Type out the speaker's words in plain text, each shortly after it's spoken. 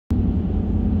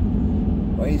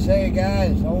What do you say,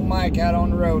 guys? Old Mike out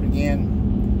on the road again.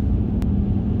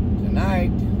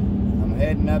 Tonight, I'm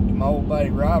heading up to my old buddy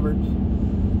Robert's,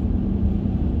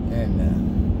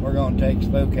 and we're going to take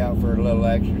Spook out for a little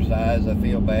exercise. I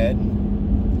feel bad.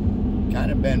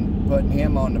 Kind of been putting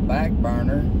him on the back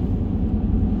burner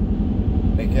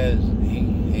because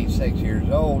he's 6 years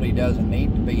old. He doesn't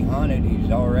need to be hunted.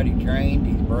 He's already trained.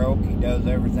 He's broke. He does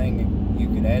everything that you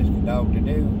could ask a dog to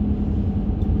do.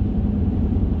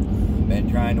 Been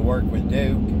trying to work with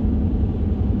Duke.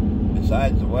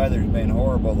 Besides, the weather's been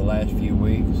horrible the last few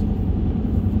weeks.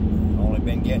 Only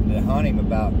been getting to hunt him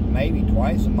about maybe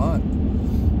twice a month.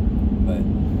 But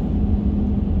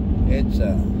it's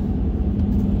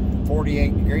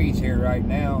 48 degrees here right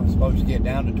now. It's supposed to get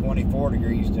down to 24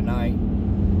 degrees tonight.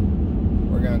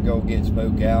 We're going to go get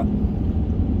Spook out.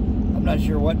 I'm not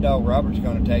sure what dog Robert's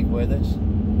going to take with us.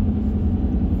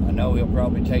 I know he'll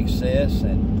probably take Sis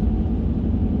and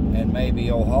maybe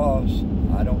old Hoss.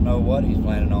 I don't know what he's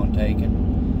planning on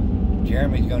taking.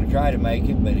 Jeremy's going to try to make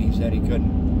it, but he said he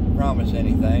couldn't promise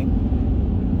anything.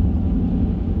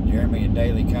 Jeremy at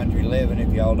Daily Country Living.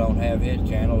 If y'all don't have his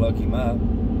channel, look him up.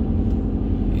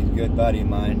 He's a good buddy of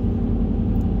mine.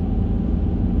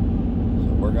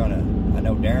 So we're going to, I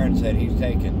know Darren said he's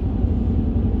taking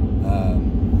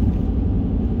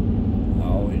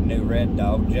his new red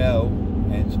dog, Joe,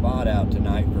 and Spot out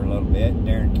tonight for a little bit.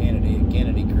 Darren Kennedy at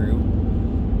Kennedy Crew.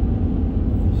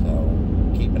 So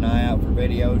keep an eye out for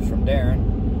videos from Darren.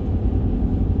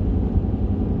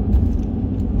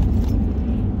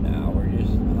 Now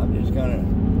I'm just gonna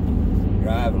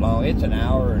drive along. It's an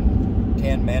hour and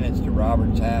 10 minutes to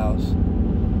Robert's house.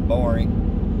 Boring.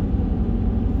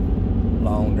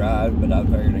 Long drive, but I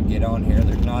figured to get on here.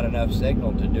 There's not enough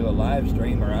signal to do a live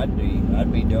stream, or I'd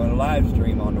be doing a live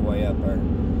stream on the way up there.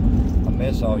 I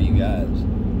miss all you guys.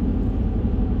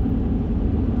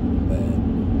 But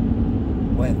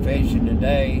went fishing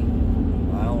today.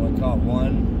 I only caught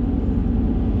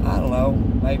one, I don't know,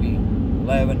 maybe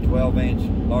 11, 12 inch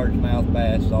largemouth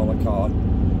bass, all I caught.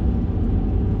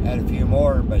 Had a few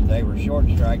more, but they were short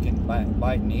striking,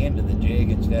 biting the end of the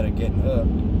jig instead of getting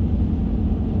hooked.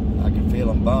 I could feel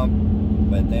them bump,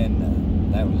 but then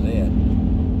that was it.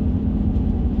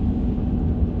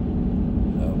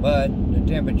 But the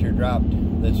temperature dropped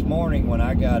this morning. When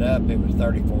I got up, it was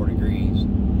 34 degrees.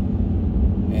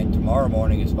 And tomorrow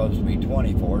morning it's supposed to be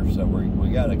 24, so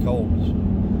we got a cold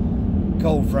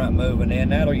front moving in.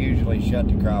 That'll usually shut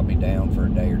the crappie down for a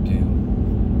day or two.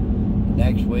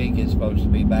 Next week it's supposed to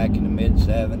be back in the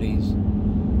mid-70s.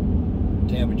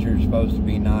 Temperature's supposed to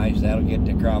be nice. That'll get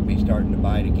the crappie starting to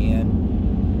bite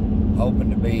again.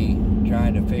 Hoping to be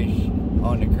trying to fish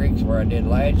on the creeks where I did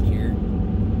last year,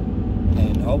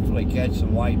 and hopefully catch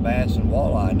some white bass and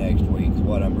walleye next week is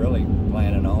what I'm really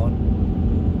planning on.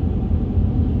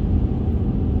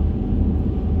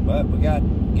 But we got to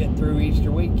get through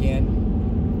Easter weekend.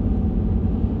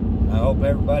 I hope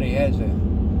everybody has a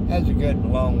good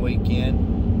long weekend.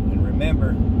 And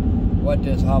remember what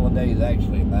this holiday is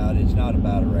actually about. It's not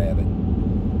about a rabbit.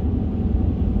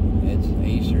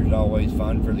 Easter's always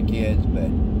fun for the kids, but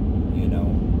you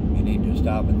know, you need to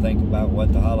stop and think about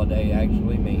what the holiday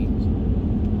actually means.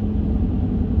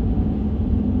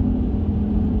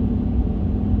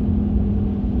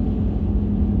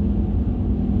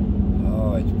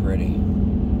 Oh, it's pretty.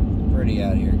 It's pretty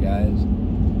out here, guys.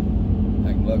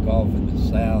 I can look off in the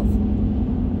south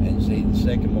and see the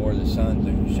sycamore. The sun's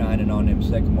shining on them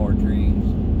sycamore trees.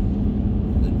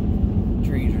 The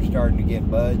trees are starting to get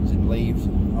buds and leaves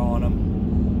on them.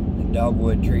 The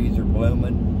dogwood trees are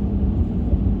blooming.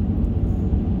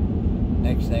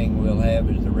 Next thing we'll have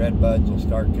is the red buds will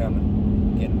start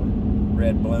coming, getting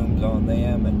red blooms on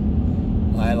them,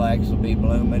 and lilacs will be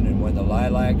blooming. And when the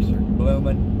lilacs are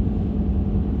blooming,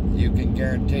 you can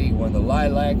guarantee when the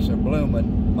lilacs are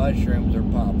blooming, mushrooms are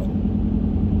popping.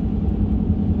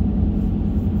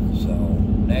 So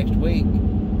next week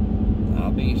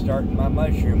I'll be starting my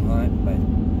mushroom hunt, but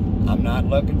I'm not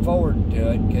looking forward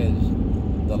to it because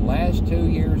the last 2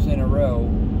 years in a row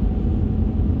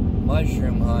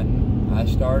mushroom hunting, I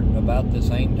start about the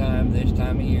same time this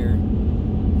time of year,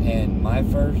 and my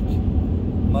first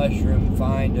mushroom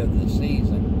find of the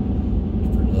season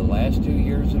for the last 2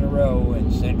 years in a row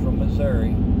in central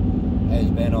Missouri has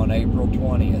been on April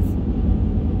 20th.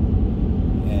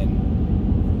 And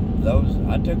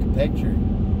I took a picture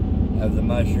of the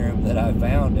mushroom that I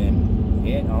found, and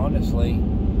it honestly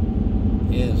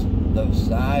is the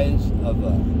size of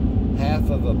half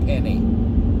of a penny.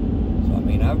 So I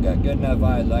mean, I've got good enough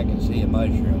eyes I can see a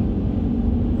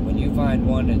mushroom. When you find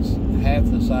one that's half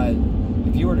the size,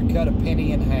 if you were to cut a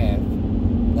penny in half,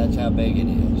 that's how big it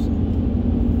is.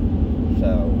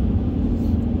 So,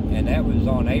 and that was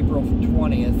on April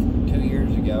 20th, 2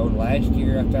 years ago. Last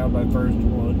year I found my first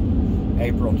one,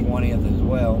 April 20th as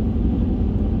well.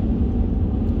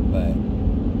 But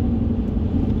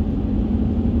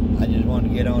I just wanted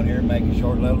to get on here and make a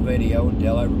short little video and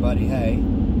tell everybody, hey,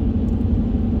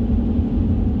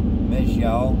 miss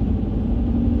y'all.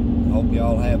 Hope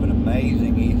y'all have an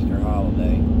amazing Easter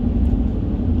holiday.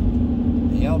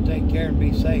 And y'all take care and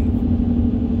be safe.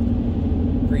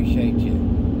 Appreciate you.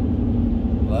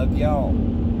 Love y'all.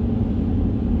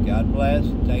 God bless.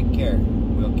 Take care.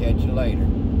 We'll catch you later.